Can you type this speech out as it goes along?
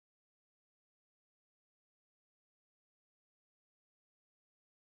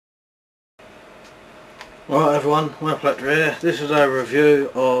Right everyone, WeaponCollector here. This is a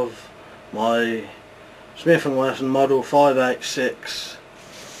review of my Smith & Wesson Model 586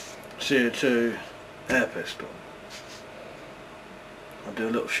 CO2 air pistol. I'll do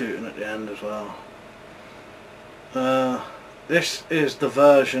a little shooting at the end as well. This is the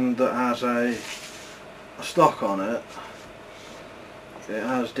version that has a stock on it. It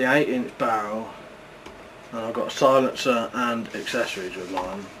has the 8-inch barrel, and I've got a silencer and accessories with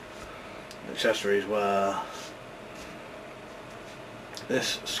mine. The accessories were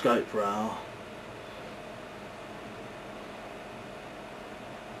this scope rail,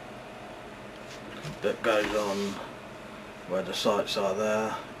 that goes on where the sights are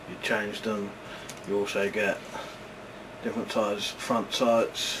there. You change them. You also get different size front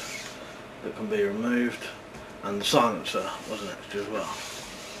sights that can be removed, and the silencer was an extra as well.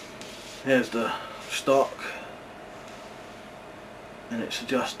 Here's the stock, and it's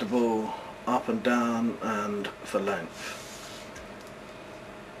adjustable up and down and for length.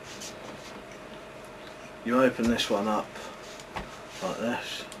 You open this one up like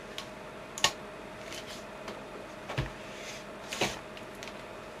this.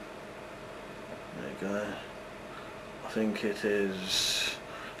 There you go. I think it is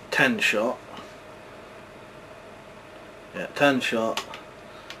 10 shot. Yeah, 10 shot.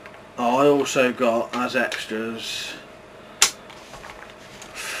 I also got, as extras,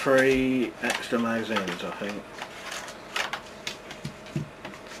 3 extra magazines, I think.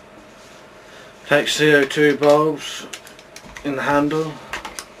 Takes CO2 bulbs in the handle,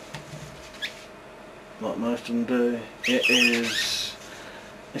 like most of them do. It's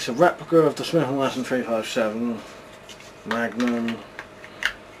a replica of the Smith & Wesson 357 Magnum.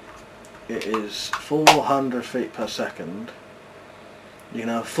 It is 400 feet per second. You can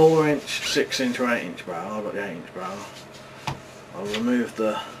have 4-inch, 6-inch or 8-inch barrel. I've got the 8-inch barrel. I'll remove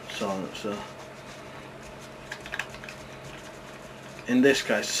the silencer. In this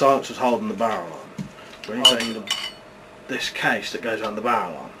case, the silencer's holding the barrel on. When you're putting this case that goes on the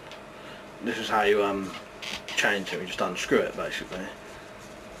barrel on, this is how you change it. You just unscrew it basically,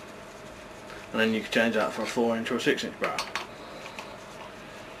 and then you can change that for a 4-inch or a 6-inch barrel.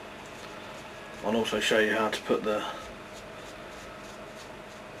 I'll also show you how to put the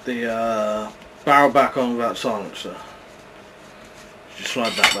barrel back on without silencer. Just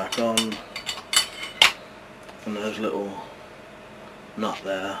slide that back on, and there's a little nut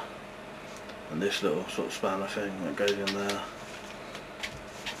there, and this little sort of spanner thing that goes in there.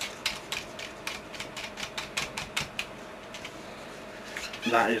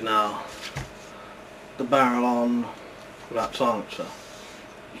 That is now the barrel on without silencer.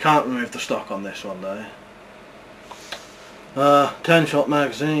 You can't remove the stock on this one though. 10 shot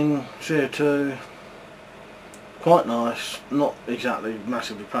magazine, CO2. Quite nice, not exactly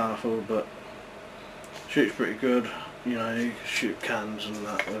massively powerful, but shoots pretty good. You know, you can shoot cans and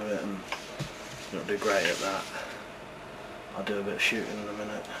that with it, and you'll do great at that. I'll do a bit of shooting in a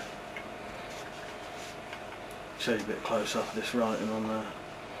minute. Show you a bit close up of this writing on there.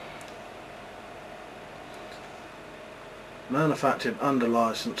 Manufactured under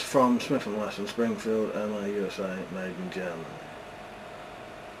licence from Smith & Wesson, Springfield, MA, USA, made in Germany.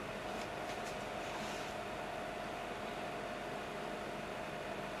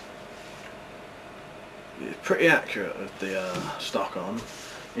 It's pretty accurate with the stock on,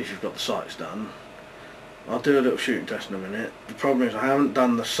 if you've got the sights done. I'll do a little shooting test in a minute. The problem is I haven't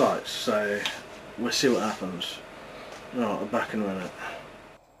done the sights, so we'll see what happens. Alright, I'm back in a minute.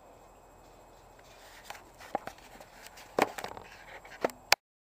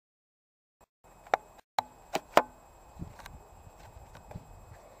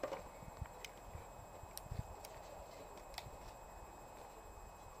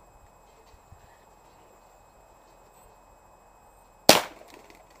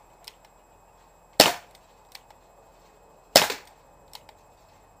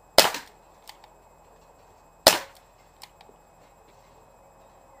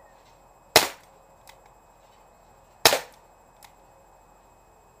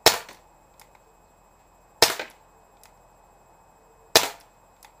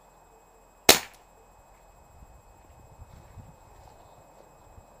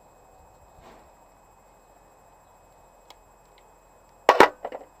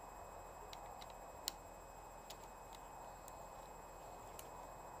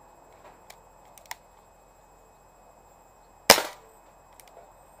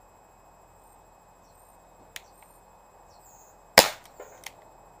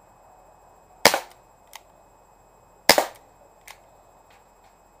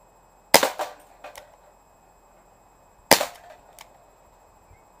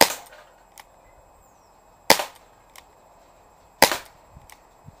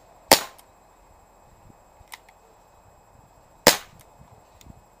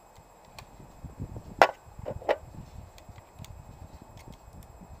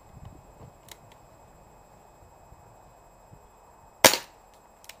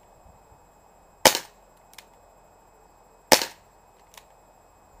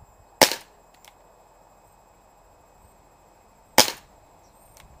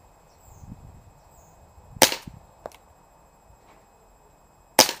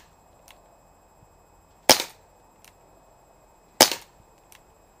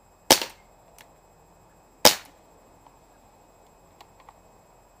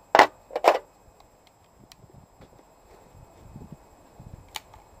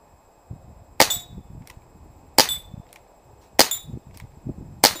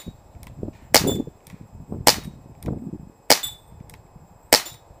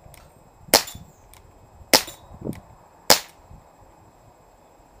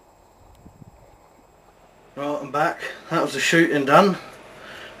 I'm back. That was the shooting done.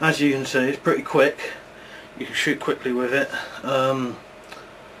 As you can see, it's pretty quick. You can shoot quickly with it.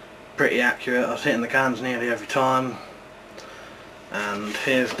 Pretty accurate. I was hitting the cans nearly every time. And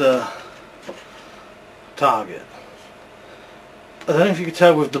here's the target. I don't know if you could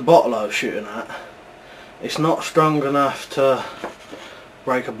tell with the bottle I was shooting at, it's not strong enough to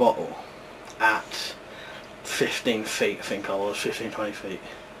break a bottle at 15 feet, I think I was, 15-20 feet.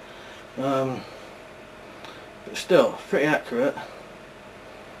 But still, pretty accurate.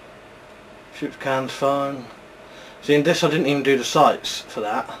 Shoots cans fine. See, in this I didn't even do the sights for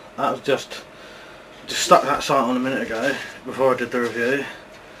that. That was just stuck that sight on a minute ago before I did the review.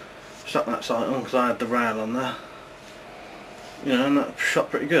 Stuck that sight on because I had the rail on there. You know, and that shot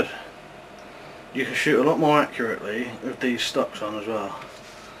pretty good. You can shoot a lot more accurately with these stocks on as well.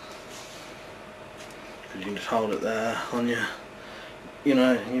 Because you can just hold it there on your, you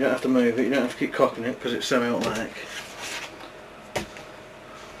know, you don't have to move it, you don't have to keep cocking it because it's semi-automatic.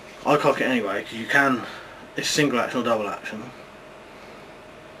 I cock it anyway because you can, it's single action or double action.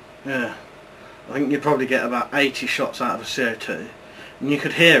 Yeah, I think you'd probably get about 80 shots out of a CO2 and you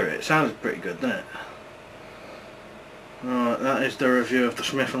could hear it. It sounded pretty good, didn't it? Alright, that is the review of the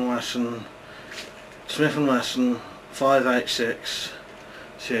Smith & Wesson 5.86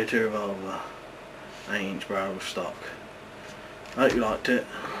 CO2 revolver, 8-inch barrel stock. I hope you liked it.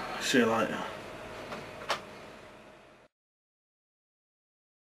 See you later.